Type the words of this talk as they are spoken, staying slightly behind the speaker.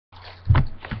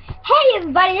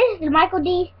everybody, this is the Michael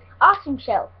D. Awesome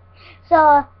Show. So,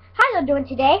 how you doing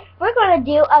today? We're gonna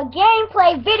do a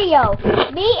gameplay video.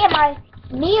 Me and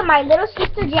my little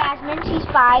sister Jasmine. She's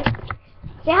 5.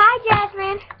 Say hi,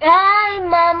 Jasmine. Hi,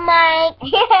 Mama.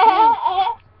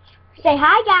 Say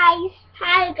hi, guys.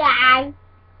 Hi, guys.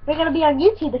 We're gonna be on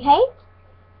YouTube, okay?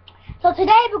 So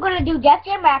today we're gonna do Def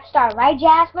Jam Rap Star, right,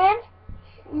 Jasmine?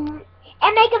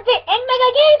 And make a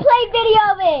gameplay video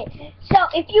of it. So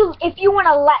if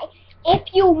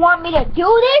you want me to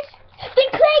do this, then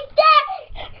click that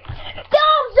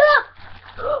thumbs up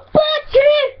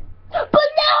button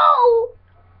below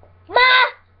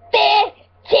my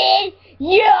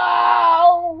video.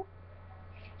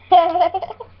 Okay,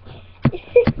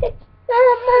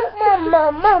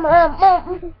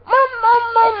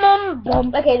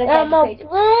 let's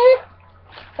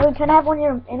can I have one of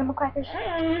your animal crackers? Can I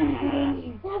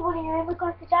have one of your animal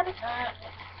crackers, Abby?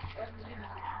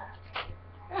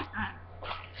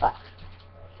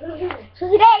 So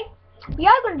today, we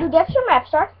are going to do Def Jam Rap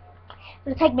Star.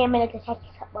 It'll take me a minute to set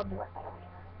this up.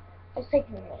 It'll take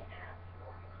me a minute.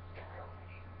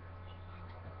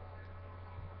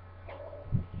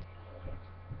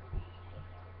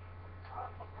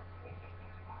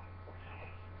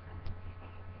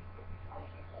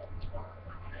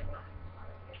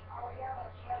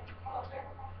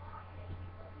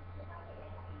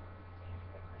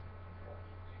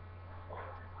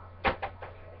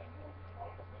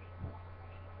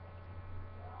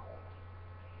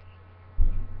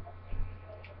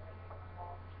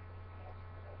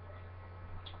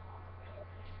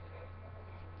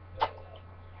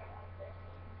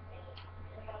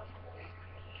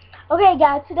 Okay,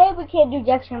 guys, today we can't do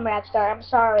Def Jam Rap Star. I'm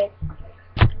sorry.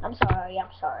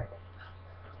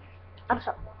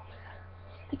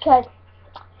 Because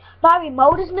my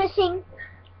remote is missing.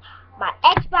 My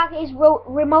Xbox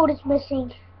remote is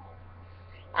missing.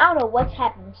 I don't know what's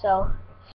happening, so